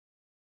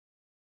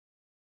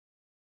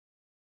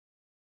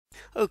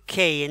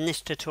Okay, in this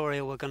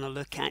tutorial we're going to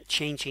look at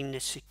changing the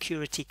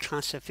security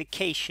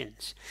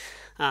classifications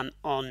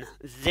on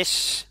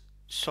this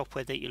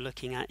software that you're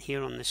looking at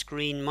here on the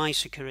screen. My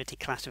security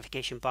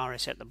classification bar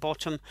is at the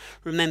bottom.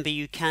 Remember,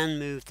 you can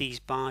move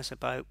these bars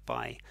about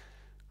by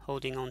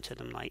holding onto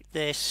them like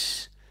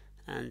this,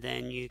 and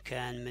then you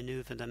can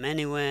maneuver them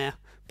anywhere,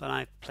 but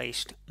I've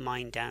placed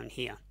mine down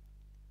here.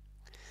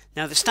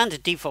 Now the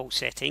standard default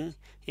setting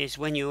is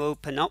when you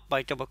open up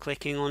by double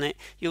clicking on it,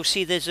 you'll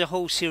see there's a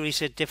whole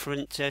series of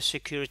different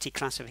security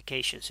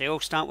classifications. They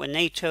all start with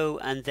NATO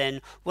and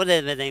then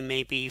whatever they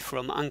may be,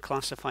 from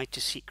unclassified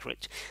to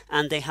secret,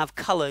 and they have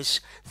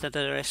colors that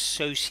are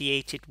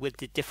associated with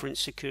the different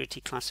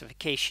security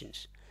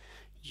classifications.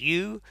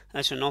 You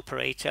as an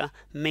operator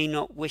may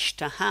not wish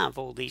to have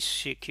all these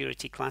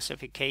security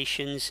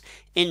classifications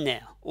in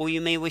there, or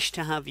you may wish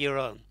to have your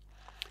own.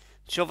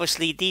 So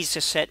obviously these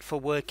are set for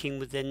working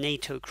with the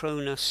NATO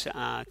Kronos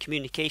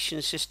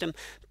communication system,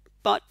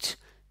 but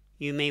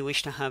you may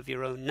wish to have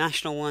your own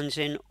national ones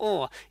in,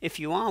 or if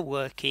you are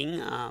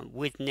working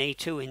with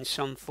NATO in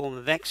some form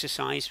of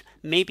exercise,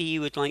 maybe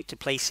you would like to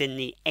place in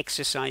the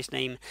exercise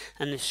name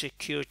and the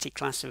security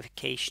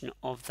classification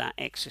of that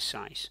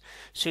exercise.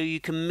 So you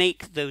can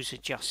make those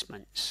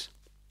adjustments.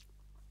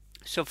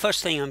 So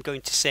first thing I'm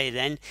going to say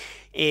then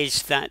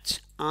is that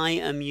I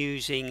am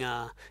using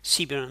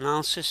CBR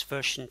Analysis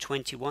version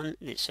 21.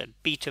 It's a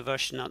beta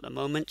version at the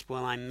moment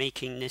while I'm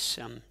making this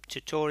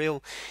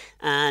tutorial,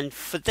 and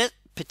for that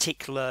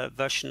particular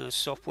version of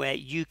software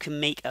you can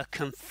make a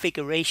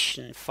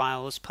configuration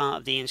file as part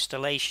of the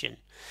installation.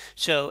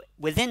 So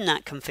within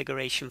that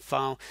configuration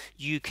file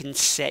you can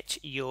set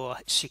your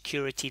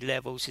security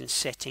levels and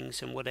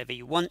settings and whatever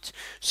you want,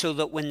 so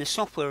that when the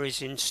software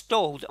is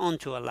installed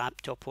onto a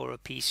laptop or a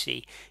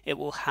PC, it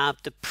will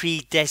have the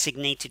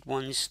pre-designated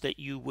ones that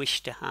you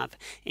wish to have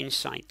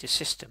inside the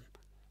system.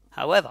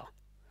 However,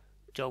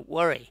 don't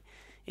worry,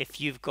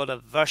 if you've got a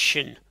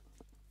version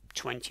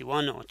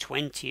 21 or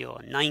 20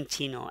 or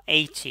 19 or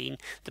 18,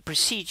 the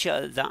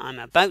procedure that I'm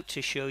about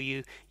to show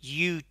you,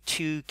 you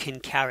too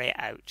can carry it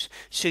out.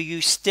 So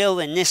you still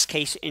in this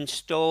case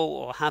install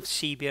or have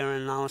CBR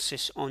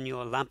Analysis on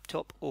your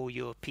laptop or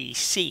your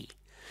PC.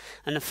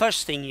 And the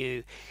first thing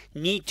you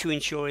need to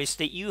ensure is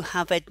that you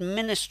have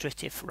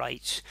administrative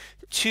rights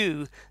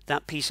to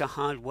that piece of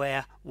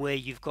hardware where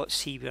you've got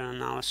CBR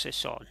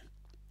Analysis on.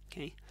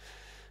 Okay,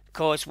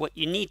 because what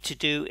you need to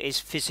do is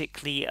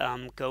physically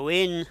go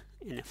in.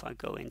 And if I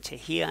go into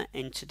here,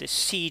 into the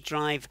C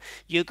drive,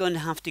 you're going to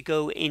have to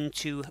go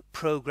into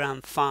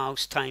Program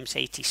Files times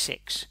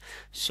 86.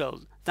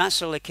 So that's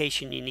the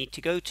location you need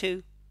to go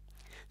to.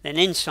 Then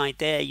inside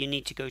there you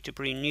need to go to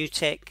Bring New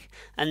Tech,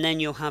 and then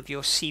you'll have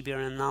your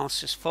CBR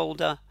Analysis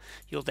folder.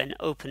 You'll then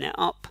open it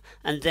up,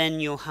 and then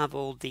you'll have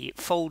all the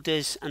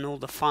folders and all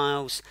the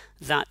files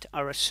that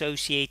are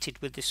associated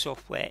with the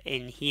software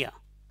in here.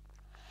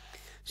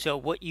 So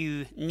what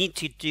you need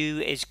to do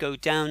is go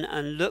down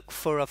and look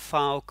for a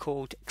file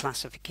called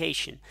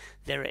classification.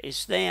 There it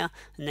is there,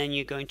 and then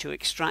you're going to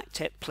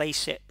extract it,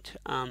 place it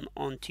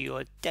onto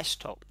your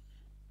desktop.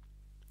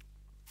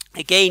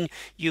 Again,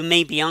 you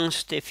may be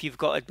asked if you've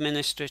got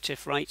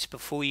administrative rights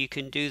before you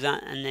can do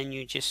that, and then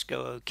you just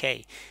go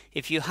OK.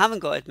 If you haven't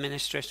got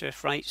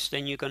administrative rights,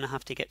 then you're going to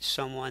have to get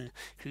someone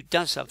who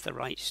does have the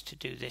rights to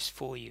do this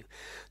for you.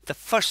 The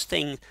first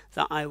thing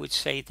that I would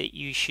say that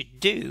you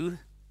should do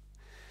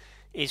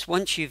is,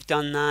 once you've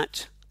done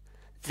that,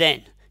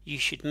 then you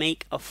should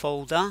make a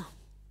folder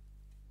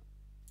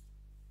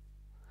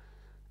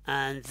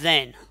and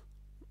then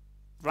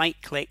right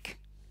click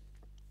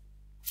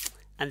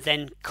and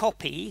then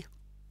copy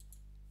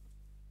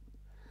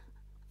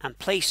and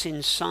place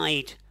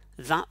inside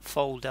that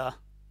folder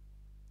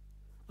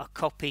a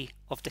copy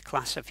of the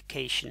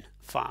classification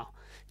file,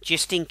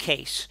 just in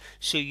case.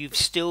 So you've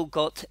still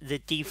got the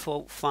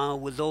default file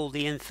with all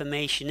the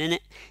information in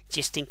it,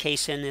 just in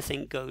case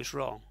anything goes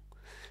wrong.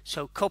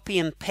 So copy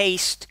and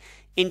paste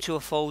into a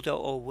folder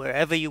or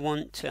wherever you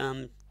want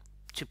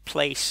to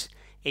place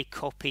a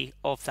copy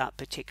of that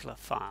particular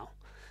file.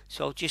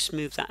 So I'll just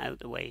move that out of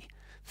the way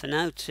for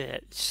now to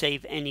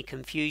save any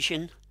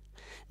confusion.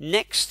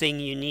 Next thing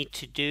you need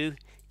to do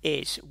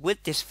is,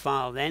 with this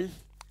file then,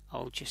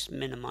 I'll just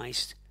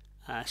minimize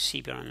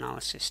CBR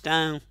Analysis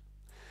down.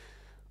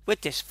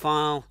 With this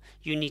file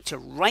you need to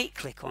right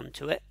click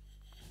onto it.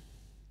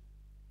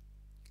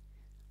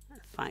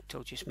 In fact,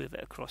 I'll just move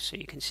it across so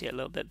you can see it a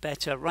little bit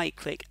better. Right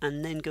click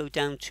and then go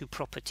down to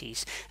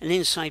Properties, and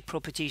inside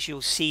Properties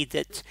you'll see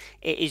that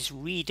it is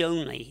read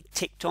only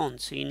ticked on,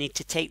 so you need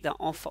to take that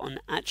off on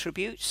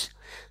Attributes,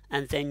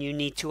 and then you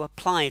need to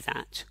apply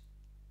that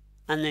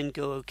and then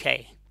go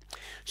OK.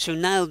 So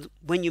now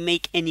when you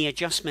make any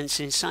adjustments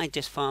inside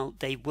this file,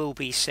 they will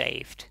be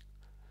saved.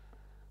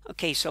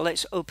 Okay, so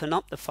let's open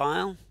up the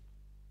file,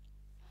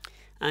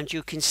 and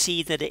you can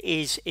see that it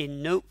is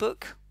in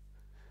Notebook,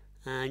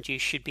 and you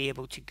should be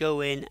able to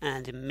go in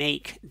and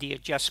make the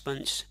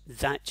adjustments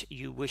that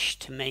you wish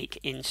to make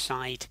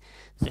inside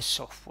the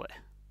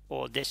software,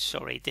 or this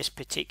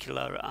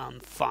particular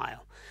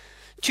file.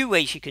 Two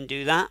ways you can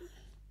do that.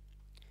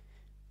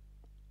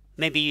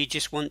 Maybe you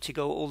just want to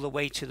go all the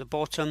way to the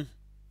bottom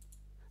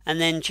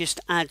and then just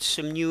add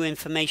some new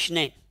information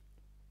in.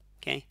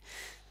 Okay,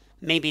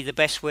 maybe the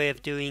best way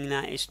of doing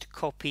that is to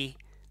copy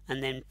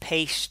and then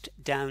paste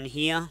down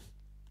here,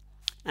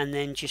 and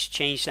then just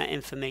change that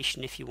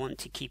information if you want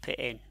to keep it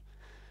in.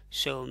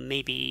 So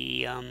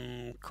maybe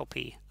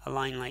copy a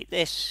line like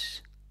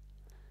this,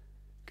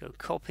 go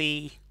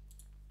copy,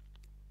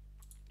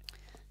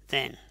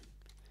 then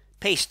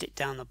paste it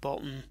down the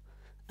bottom,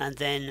 and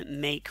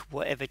then make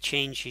whatever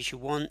changes you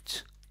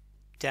want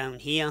down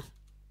here.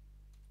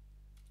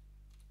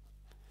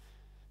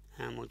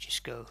 And we'll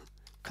just go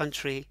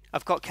country.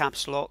 I've got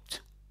caps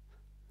locked.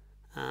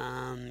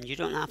 You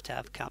don't have to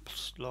have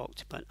caps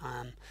locked, but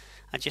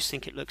I just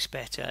think it looks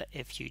better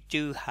if you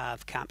do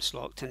have caps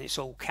locked and it's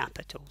all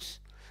capitals.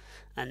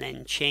 And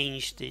then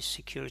change the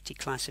security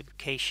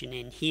classification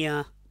in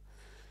here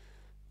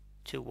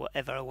to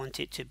whatever I want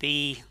it to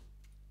be.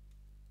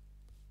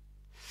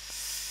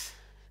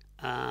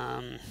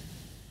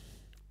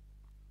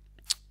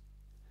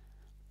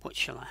 What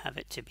shall I have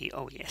it to be?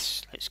 Oh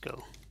yes, let's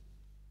go.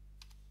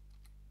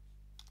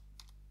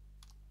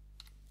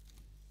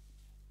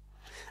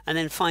 And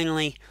then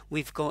finally,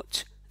 we've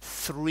got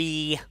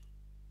 3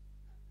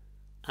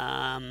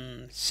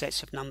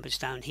 sets of numbers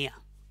down here.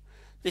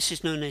 This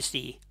is known as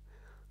the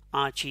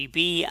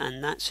RGB,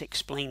 and that's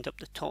explained up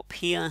the top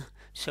here.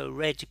 So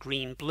red,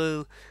 green,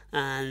 blue,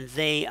 and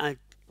they are,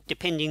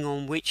 depending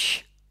on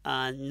which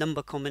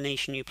number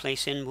combination you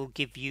place in, will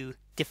give you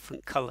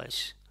different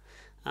colors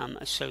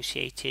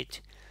associated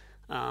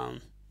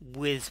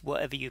with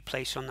whatever you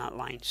place on that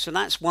line. So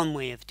that's one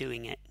way of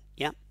doing it.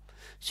 Yep.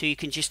 So you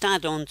can just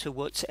add on to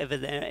whatever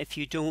there if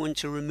you don't want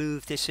to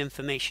remove this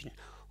information,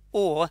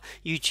 or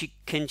you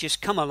can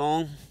just come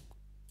along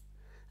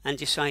and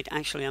decide,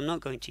 actually I'm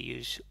not going to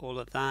use all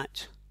of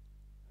that,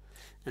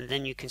 and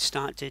then you can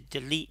start to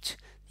delete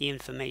the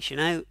information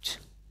out,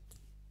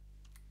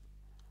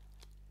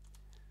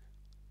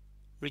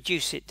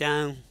 reduce it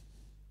down,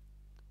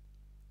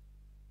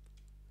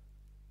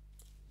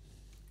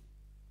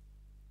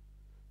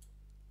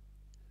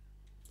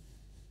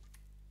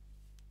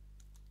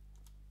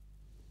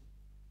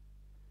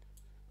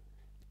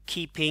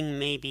 keeping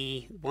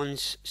maybe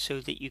ones so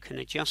that you can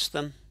adjust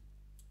them.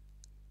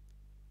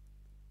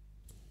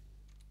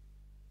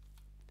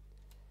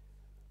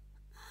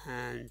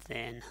 And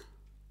then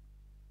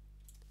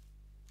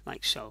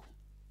like so.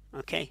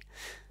 Okay,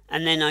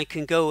 and then I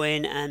can go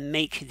in and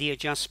make the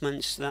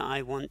adjustments that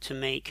I want to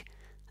make,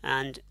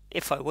 and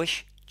if I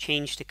wish,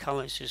 change the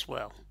colors as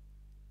well.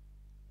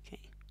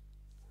 Okay,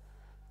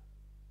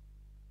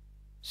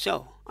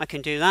 so I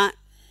can do that.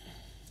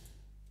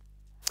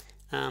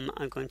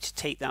 I'm going to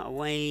take that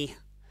away,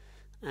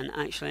 and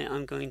actually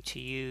I'm going to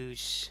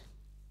use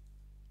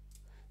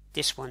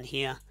this one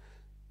here.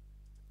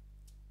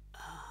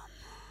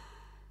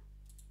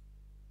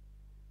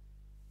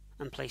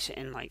 And place it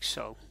in like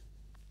so,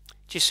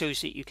 just so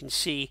that you can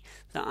see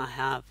that I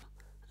have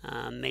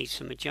made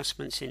some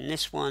adjustments in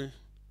this one.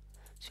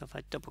 So if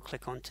I double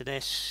click onto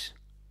this,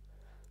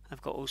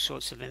 I've got all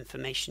sorts of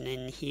information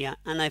in here,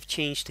 and I've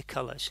changed the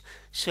colors.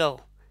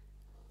 So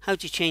how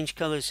to change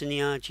colors in the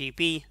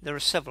RGB? There are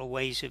several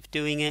ways of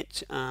doing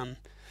it.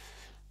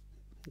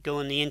 Go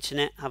on the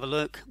internet, have a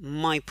look.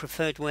 My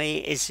preferred way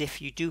is,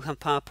 if you do have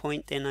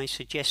PowerPoint, then I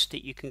suggest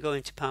that you can go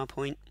into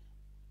PowerPoint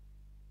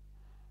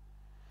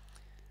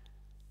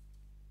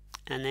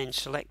and then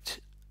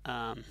select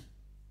a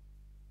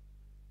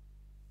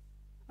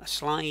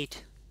slide.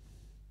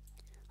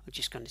 I'm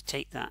just going to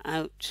take that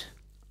out,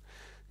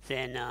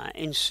 then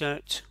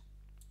insert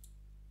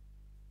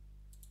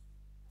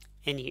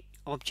any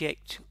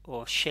object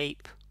or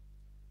shape,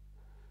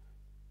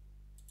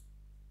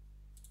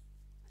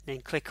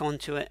 then click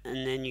onto it,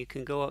 and then you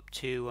can go up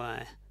to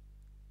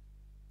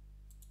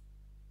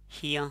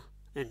here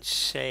and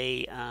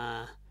say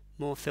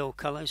more fill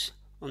colors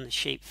on the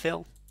shape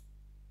fill,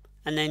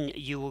 and then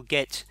you will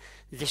get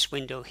this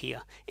window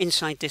here.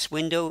 Inside this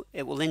window,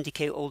 it will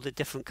indicate all the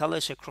different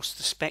colors across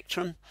the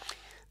spectrum,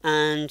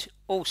 and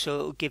also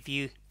it will give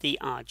you the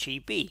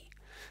RGB.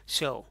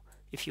 So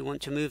if you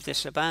want to move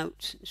this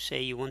about,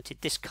 say you wanted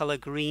this color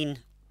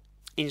green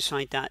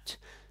inside that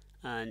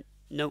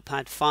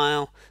notepad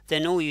file,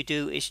 then all you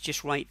do is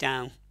just write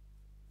down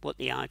what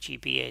the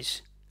RGB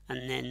is,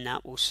 and then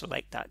that will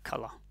select that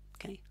color.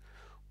 Okay,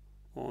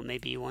 or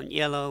maybe you want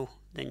yellow,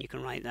 then you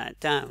can write that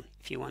down.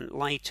 If you want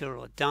lighter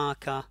or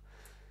darker,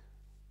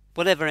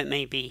 whatever it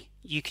may be,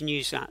 you can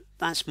use that.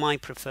 That's my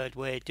preferred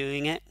way of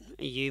doing it.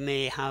 You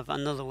may have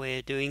another way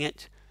of doing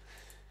it,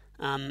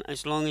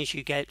 as long as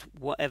you get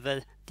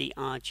whatever the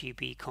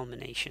RGB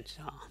combinations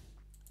are.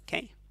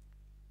 Okay,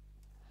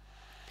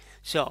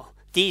 so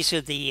these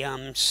are the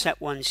set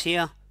ones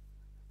here.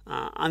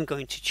 I'm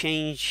going to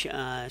change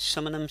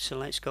some of them, so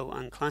let's go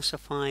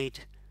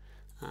unclassified,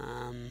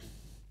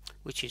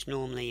 which is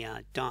normally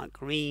dark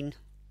green,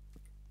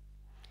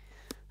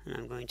 and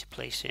I'm going to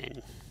place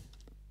in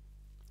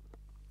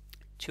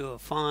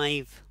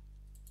 205,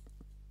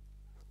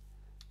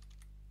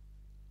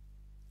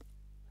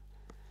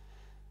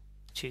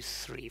 2,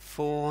 3,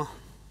 4,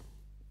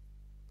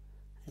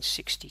 and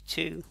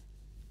 62.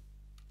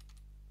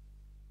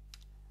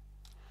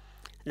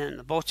 And then at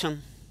the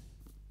bottom,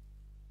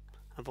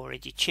 I've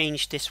already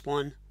changed this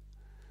one.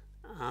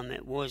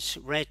 It was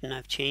red and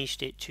I've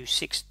changed it to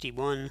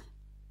 61,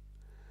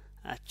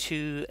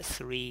 2,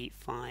 3,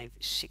 5,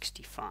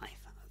 65.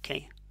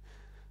 Okay,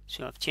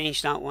 so I've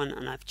changed that one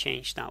and I've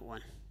changed that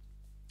one.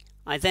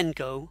 I then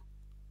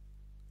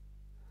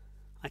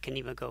I can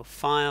either go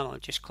File or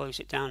just close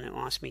it down. It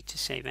will ask me to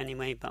save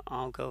anyway, but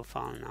I'll go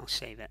File and I'll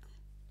save it.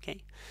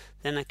 Okay,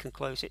 then I can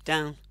close it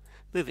down,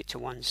 move it to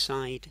one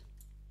side.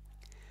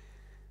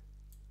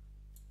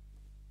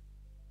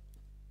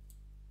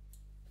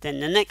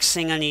 Then the next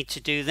thing I need to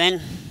do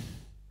then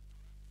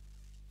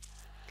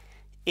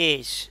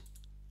is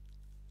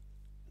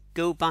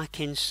go back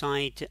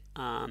inside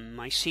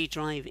my C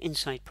drive,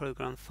 inside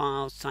Program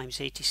Files,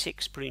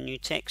 x86, Brew New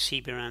Text,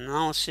 CBR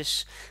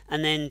Analysis,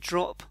 and then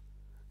drop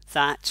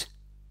that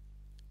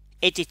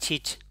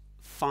edited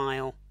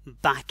file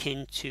back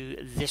into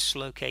this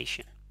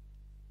location.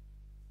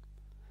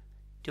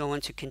 Do I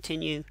want to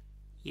continue?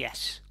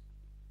 Yes.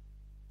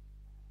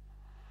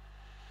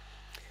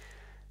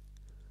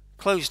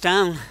 Close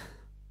down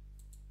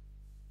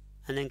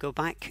and then go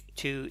back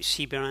to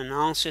CBR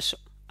Analysis.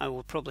 I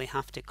will probably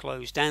have to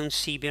close down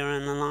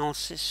CBR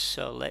Analysis,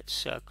 so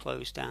let's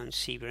close down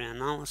CBR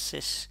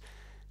Analysis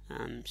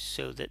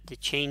so that the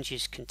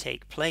changes can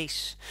take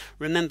place.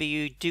 Remember,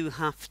 you do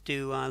have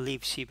to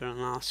leave CBR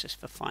Analysis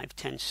for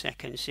 5-10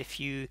 seconds. If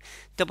you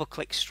double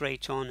click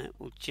straight on it,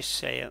 will just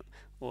say it,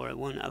 or it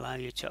won't allow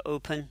you to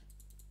open.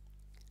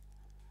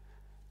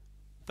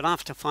 But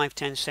after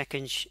 5-10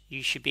 seconds,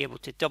 you should be able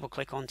to double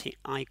click on the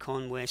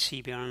icon where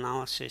CBR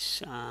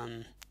Analysis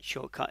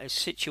shortcut is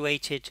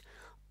situated,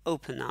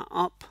 open that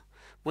up,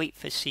 wait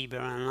for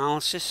CBR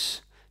Analysis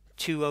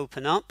to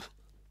open up,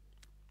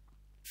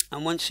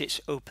 and once it's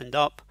opened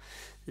up,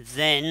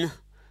 then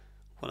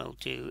what I'll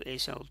do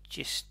is I'll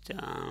just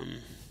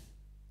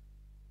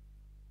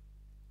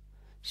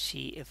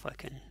see if I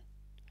can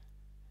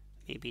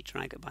maybe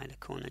drag it by the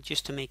corner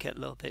just to make it a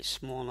little bit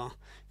smaller,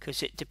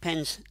 because it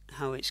depends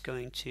how it's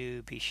going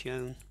to be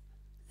shown.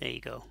 There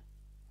you go.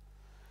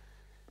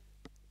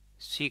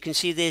 So you can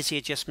see there's the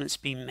adjustments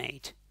being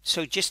made.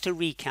 So just to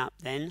recap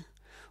then,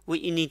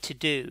 what you need to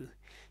do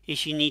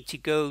is you need to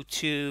go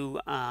to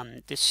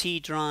the C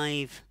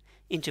drive,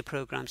 into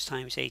Programs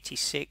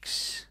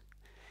x86,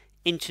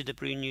 into the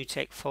Brew New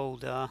Tech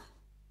folder,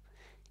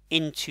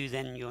 into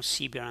then your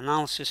CBR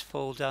Analysis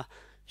folder,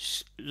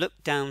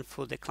 look down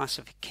for the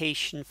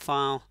classification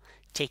file,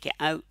 take it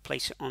out,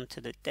 place it onto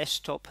the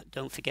desktop.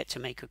 Don't forget to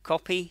make a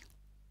copy.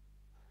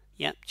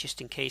 Yep, just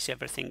in case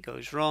everything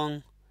goes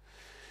wrong.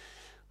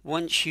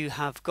 Once you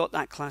have got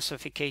that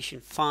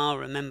classification file,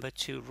 remember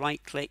to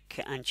right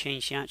click and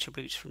change the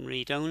attributes from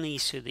read only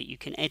so that you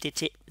can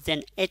edit it.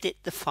 Then edit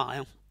the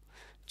file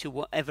to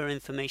whatever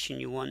information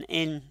you want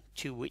in,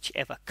 to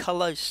whichever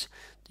colors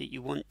that you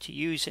want to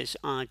use as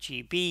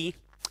RGB.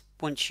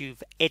 Once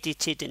you've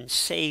edited and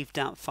saved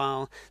that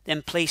file,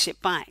 then place it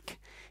back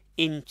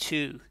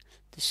into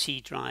the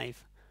C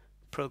drive,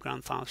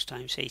 Program Files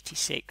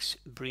x86,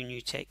 Brew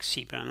New Tech,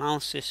 CBR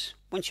Analysis.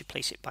 Once you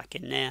place it back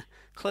in there,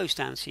 close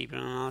down CBR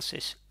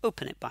Analysis,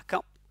 open it back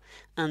up,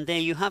 and there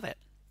you have it.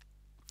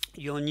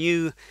 Your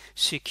new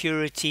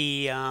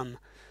security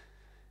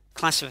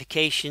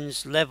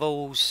classifications,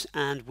 levels,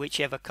 and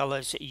whichever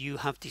colors you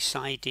have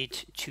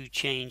decided to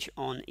change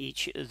on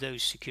each of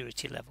those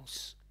security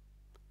levels.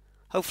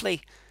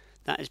 Hopefully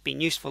that has been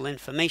useful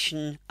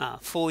information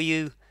for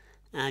you,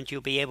 and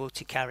you'll be able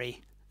to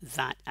carry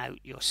that out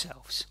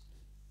yourselves.